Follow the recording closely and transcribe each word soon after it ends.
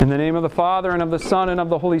In the name of the Father, and of the Son, and of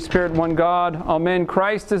the Holy Spirit, one God. Amen.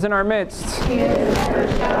 Christ is in our midst.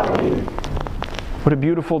 What a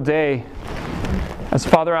beautiful day. As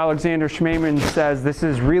Father Alexander Schmemann says, this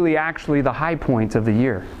is really actually the high point of the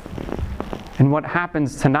year. And what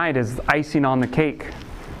happens tonight is icing on the cake.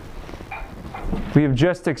 We have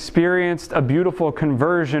just experienced a beautiful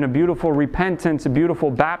conversion, a beautiful repentance, a beautiful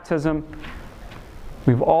baptism.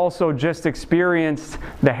 We've also just experienced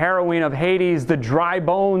the harrowing of Hades, the dry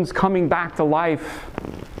bones coming back to life,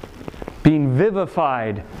 being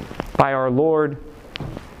vivified by our Lord.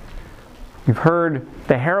 We've heard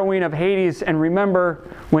the harrowing of Hades, and remember,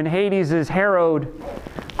 when Hades is harrowed,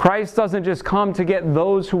 Christ doesn't just come to get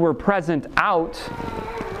those who were present out,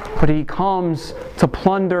 but He comes to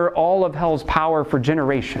plunder all of hell's power for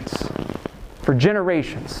generations. For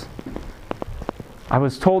generations. I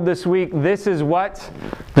was told this week this is what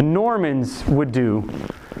the Normans would do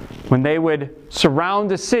when they would surround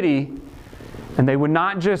a city, and they would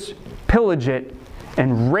not just pillage it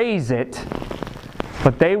and raze it,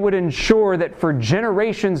 but they would ensure that for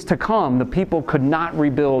generations to come, the people could not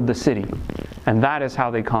rebuild the city. And that is how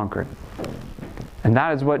they conquered. And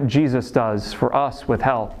that is what Jesus does for us with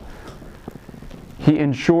hell. He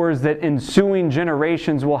ensures that ensuing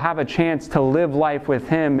generations will have a chance to live life with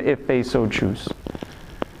Him if they so choose.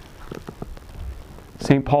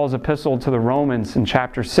 St. Paul's epistle to the Romans in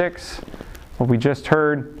chapter 6, what we just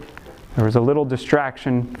heard, there was a little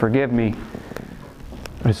distraction, forgive me,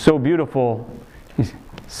 but it's so beautiful.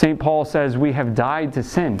 St. Paul says, we have died to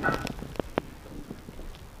sin.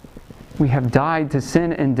 We have died to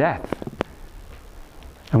sin and death.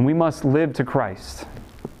 And we must live to Christ.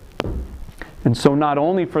 And so not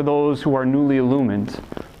only for those who are newly illumined,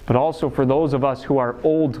 but also for those of us who are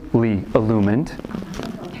oldly illumined,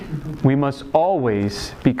 we must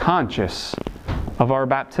always be conscious of our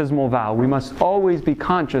baptismal vow. We must always be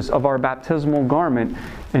conscious of our baptismal garment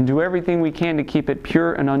and do everything we can to keep it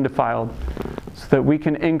pure and undefiled, so that we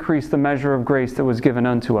can increase the measure of grace that was given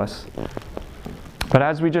unto us. But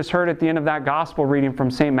as we just heard at the end of that gospel reading from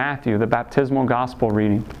St. Matthew, the baptismal gospel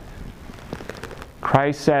reading,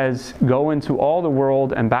 Christ says, "Go into all the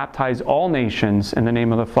world and baptize all nations in the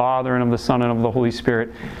name of the Father and of the Son and of the Holy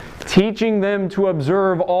Spirit, teaching them to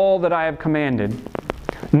observe all that I have commanded."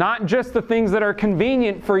 Not just the things that are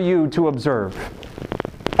convenient for you to observe.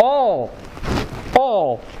 All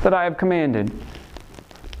that I have commanded.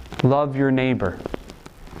 Love your neighbor.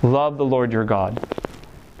 Love the Lord your God.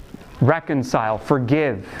 Reconcile,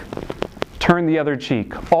 forgive, turn the other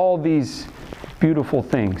cheek. All these beautiful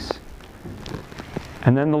things.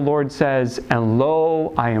 And then the Lord says, "And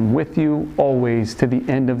lo, I am with you always to the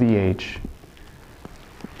end of the age."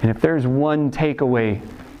 And if there's one takeaway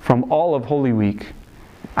from all of Holy Week,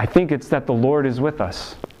 I think it's that the Lord is with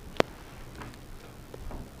us.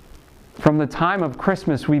 From the time of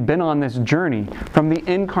Christmas, we've been on this journey, from the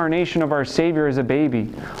incarnation of our Savior as a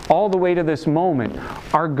baby, all the way to this moment.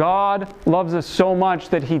 Our God loves us so much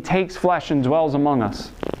that He takes flesh and dwells among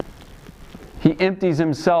us. He empties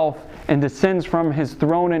Himself and descends from His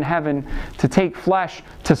throne in heaven to take flesh,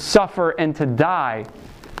 to suffer and to die,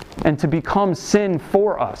 and to become sin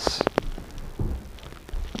for us.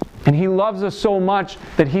 And He loves us so much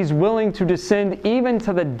that He's willing to descend even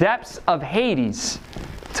to the depths of Hades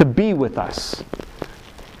to be with us.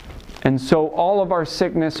 And so all of our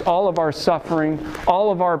sickness, all of our suffering,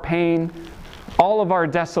 all of our pain, all of our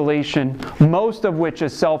desolation, most of which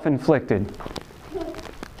is self-inflicted,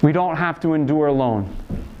 we don't have to endure alone,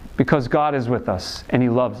 because God is with us and He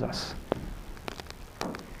loves us.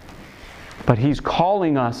 But He's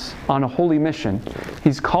calling us on a holy mission.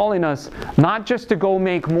 He's calling us not just to go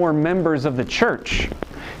make more members of the church.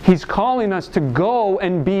 He's calling us to go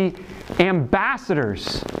and be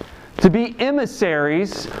ambassadors, to be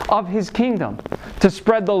emissaries of His kingdom, to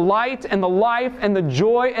spread the light and the life and the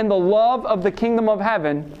joy and the love of the kingdom of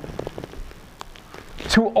heaven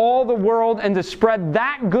to all the world, and to spread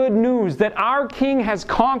that good news that our King has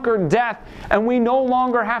conquered death and we no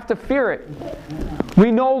longer have to fear it.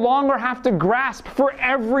 We no longer have to grasp for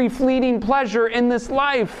every fleeting pleasure in this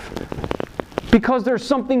life, because there's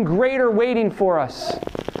something greater waiting for us.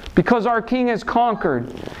 Because our King has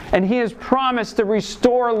conquered, and He has promised to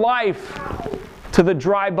restore life to the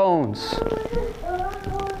dry bones.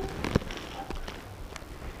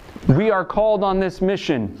 We are called on this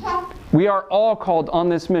mission. We are all called on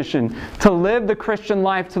this mission to live the Christian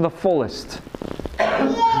life to the fullest.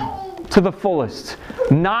 To the fullest.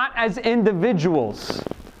 Not as individuals,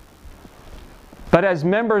 but as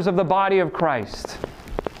members of the body of Christ,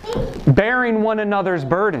 bearing one another's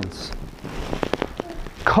burdens,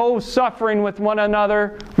 co-suffering with one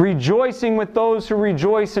another, rejoicing with those who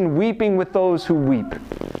rejoice, and weeping with those who weep.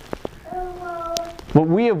 What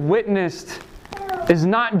we have witnessed is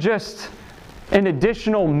not just an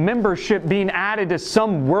additional membership being added to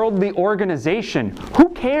some worldly organization. Who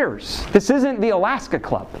cares? This isn't the Alaska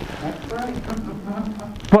Club.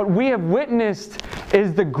 What we have witnessed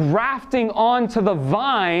is the grafting onto the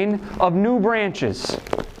vine of new branches.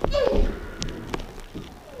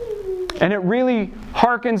 And it really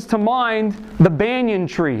harkens to mind the banyan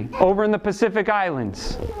tree over in the Pacific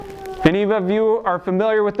Islands. If any of you are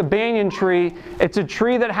familiar with the banyan tree, it's a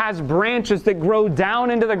tree that has branches that grow down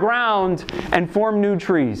into the ground and form new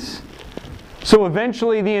trees. So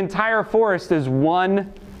eventually the entire forest is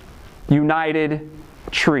one united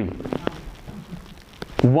tree.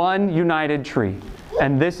 One united tree.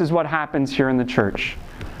 And this is what happens here in the church.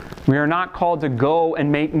 We are not called to go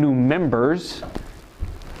and make new members.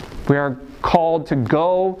 We are called to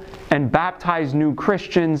go and baptize new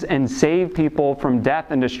Christians and save people from death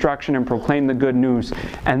and destruction and proclaim the good news.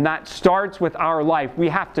 And that starts with our life. We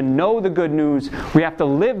have to know the good news, we have to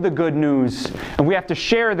live the good news, and we have to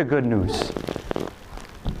share the good news.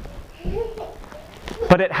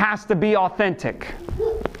 But it has to be authentic.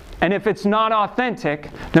 And if it's not authentic,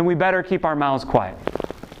 then we better keep our mouths quiet.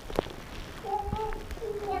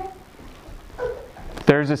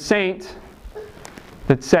 There's a saint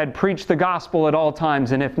that said, preach the gospel at all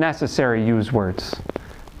times, and if necessary, use words.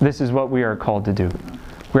 This is what we are called to do.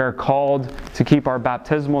 We are called to keep our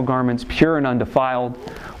baptismal garments pure and undefiled.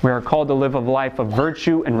 We are called to live a life of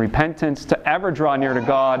virtue and repentance, to ever draw near to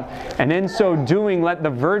God, and in so doing, let the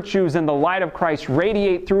virtues and the light of Christ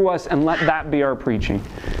radiate through us, and let that be our preaching.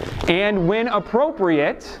 And when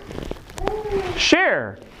appropriate,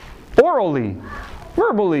 share orally,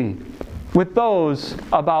 verbally, with those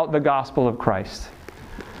about the gospel of Christ.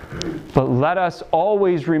 But let us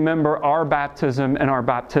always remember our baptism and our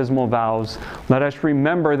baptismal vows. Let us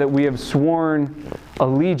remember that we have sworn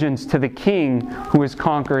allegiance to the King who has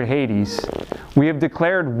conquered Hades. We have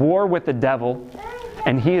declared war with the devil,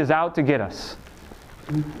 and he is out to get us.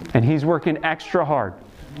 And he's working extra hard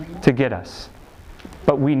to get us.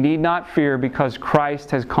 But we need not fear, because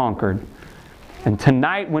Christ has conquered. And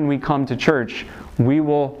tonight when we come to church, we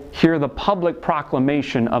will hear the public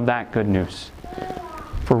proclamation of that good news.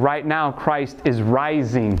 For right now, Christ is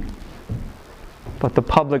rising, but the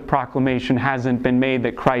public proclamation hasn't been made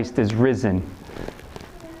that Christ is risen.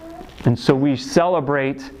 And so we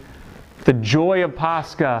celebrate the joy of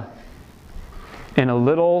Pascha in a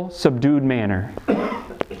little subdued manner.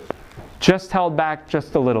 Just held back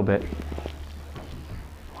just a little bit.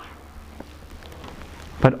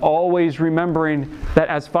 But always remembering that,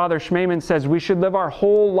 as Father Schmemann says, we should live our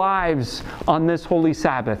whole lives on this holy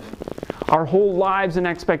Sabbath. Our whole lives in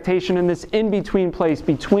expectation in this in-between place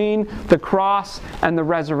between the cross and the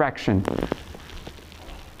resurrection.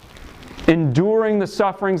 Enduring the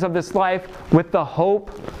sufferings of this life with the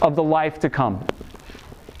hope of the life to come.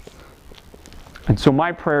 And so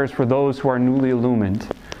my prayer is for those who are newly illumined,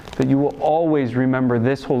 that you will always remember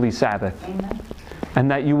this holy Sabbath. Amen. And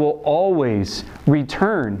that you will always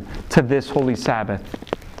return to this holy Sabbath.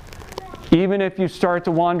 Even if you start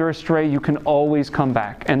to wander astray, you can always come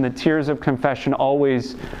back. And the tears of confession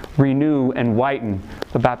always renew and whiten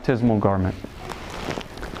the baptismal garment.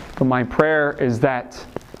 But my prayer is that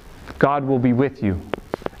God will be with you,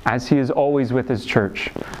 as He is always with His church.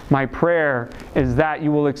 My prayer is that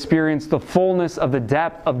you will experience the fullness of the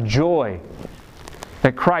depth of joy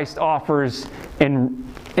that Christ offers in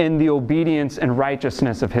the obedience and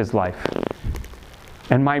righteousness of His life.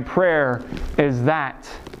 And my prayer is that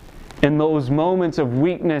in those moments of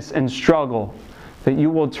weakness and struggle, that you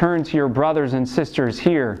will turn to your brothers and sisters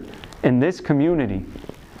here in this community.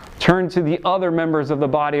 Turn to the other members of the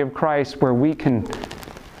body of Christ where we can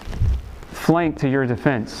flank to your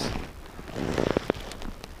defense.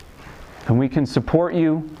 And we can support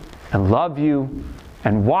you and love you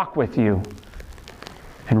and walk with you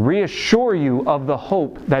and reassure you of the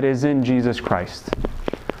hope that is in Jesus Christ.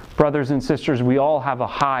 Brothers and sisters, we all have a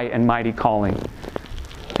high and mighty calling.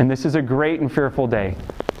 And this is a great and fearful day.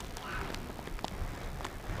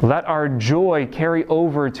 Let our joy carry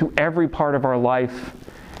over to every part of our life,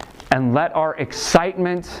 and let our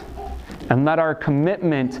excitement and let our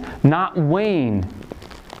commitment not wane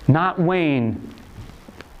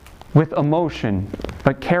with emotion,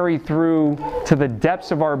 but carry through to the depths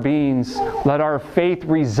of our beings. Let our faith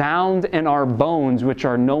resound in our bones, which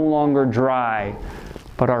are no longer dry,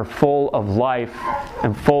 but are full of life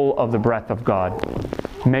and full of the breath of God.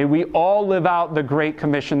 May we all live out the great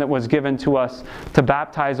commission that was given to us to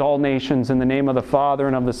baptize all nations in the name of the Father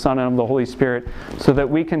and of the Son and of the Holy Spirit, so that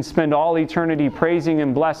we can spend all eternity praising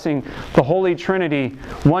and blessing the Holy Trinity,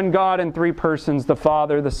 one God in three persons, the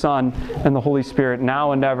Father, the Son, and the Holy Spirit,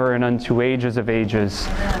 now and ever and unto ages of ages.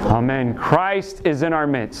 Amen. Christ is in our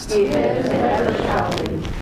midst. He is, and ever shall be.